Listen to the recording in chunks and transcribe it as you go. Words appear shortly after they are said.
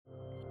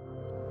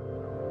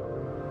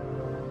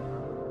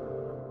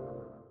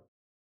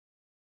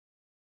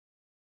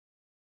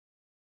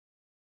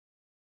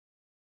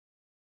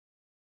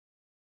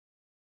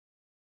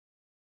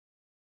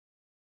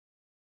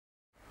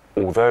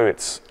although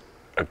it's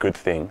a good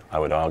thing, I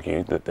would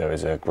argue, that there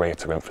is a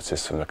greater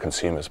emphasis from the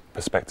consumer's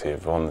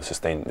perspective on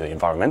the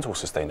environmental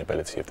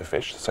sustainability of the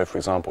fish. So, for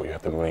example, you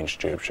have the Marine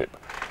Stewardship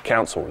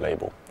Council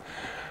label,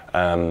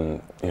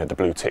 the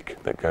blue tick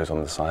that goes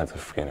on the sides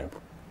of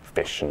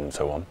fish and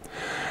so on.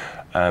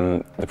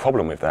 The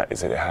problem with that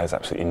is that it has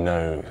absolutely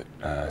no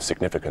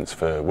significance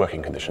for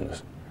working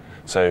conditions.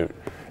 So,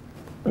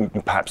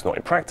 perhaps not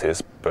in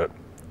practice, but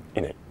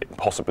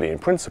possibly in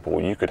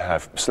principle, you could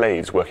have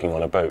slaves working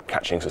on a boat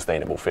catching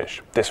sustainable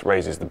fish. This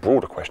raises the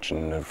broader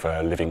question of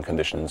living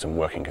conditions and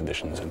working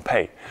conditions and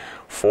pay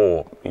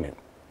for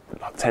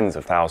tens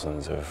of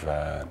thousands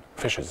of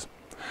fishers.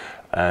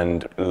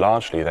 And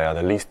largely they are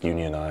the least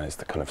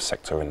unionized kind of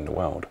sector in the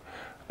world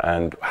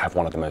and have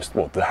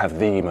they have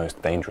the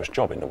most dangerous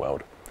job in the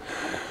world.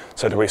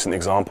 So the recent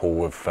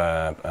example of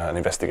an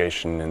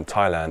investigation in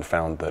Thailand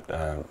found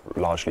that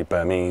largely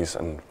Burmese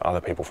and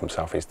other people from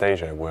Southeast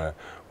Asia were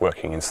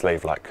working in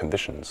slave-like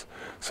conditions.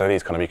 So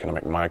these kind of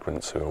economic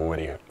migrants who are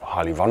already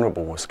highly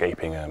vulnerable,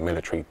 escaping a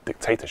military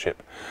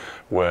dictatorship,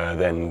 were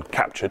then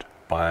captured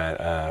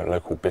by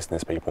local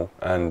business people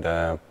and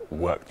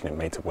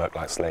made to work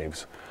like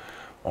slaves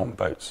on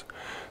boats.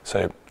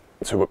 So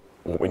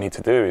what we need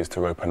to do is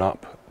to open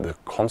up the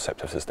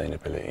concept of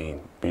sustainability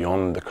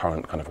beyond the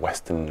current kind of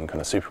Western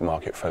kind of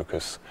supermarket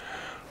focus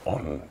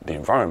on the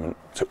environment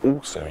to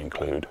also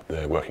include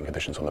the working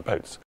conditions on the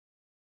boats.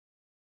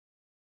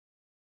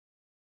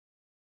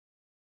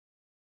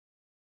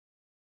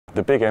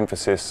 The big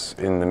emphasis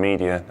in the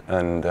media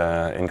and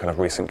in kind of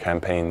recent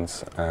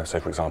campaigns, so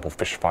for example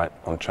Fish Fight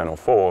on Channel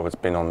 4, has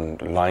been on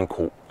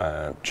line-caught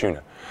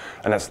tuna.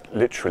 And that's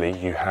literally,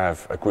 you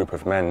have a group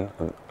of men,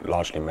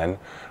 largely men,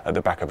 at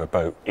the back of a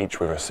boat, each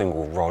with a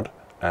single rod,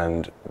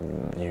 and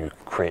you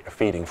create a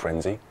feeding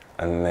frenzy,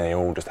 and they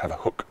all just have a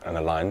hook and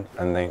a line,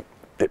 and they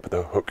dip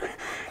the hook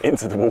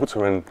into the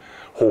water and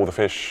haul the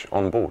fish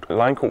on board.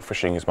 Line-caught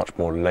fishing is much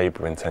more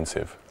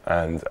labour-intensive,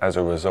 and as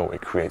a result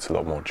it creates a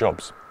lot more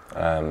jobs.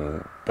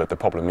 But the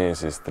problem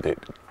is that it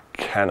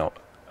cannot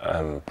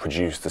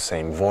produce the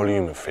same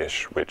volume of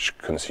fish which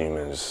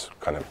consumers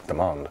kind of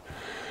demand.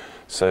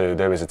 So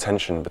there is a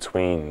tension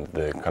between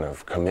the kind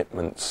of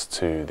commitments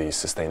to these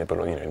sustainable,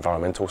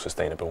 environmentally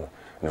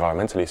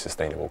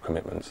sustainable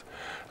commitments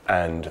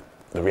and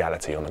the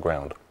reality on the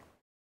ground.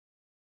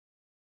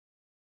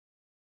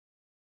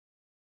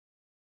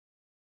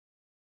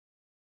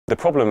 The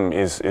problem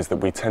is that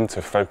we tend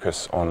to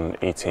focus on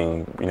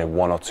eating,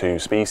 one or two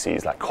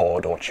species like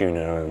cod or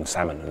tuna and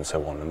salmon and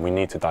so on, and we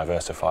need to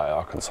diversify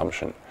our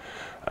consumption.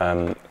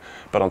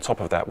 But on top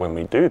of that, when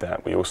we do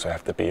that, we also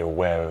have to be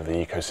aware of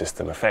the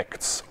ecosystem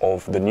effects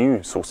of the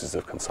new sources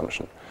of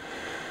consumption.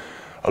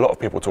 A lot of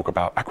people talk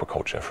about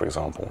aquaculture, for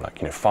example, like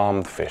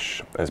farmed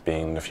fish as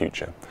being the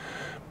future.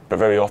 But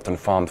very often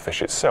farmed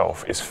fish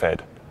itself is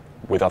fed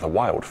with other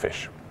wild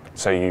fish.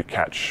 So you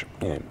catch,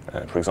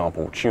 for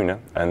example, tuna,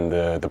 and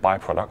the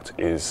byproduct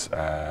is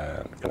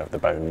kind of the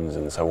bones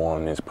and so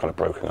on is kind of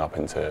broken up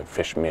into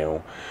fish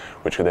meal,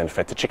 which are then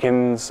fed to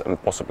chickens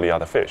and possibly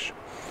other fish.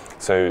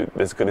 So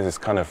there's this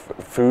kind of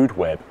food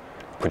web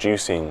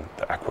producing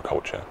the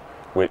aquaculture,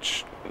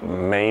 which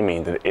may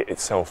mean that it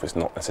itself is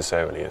not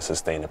necessarily as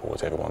sustainable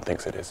as everyone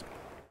thinks it is.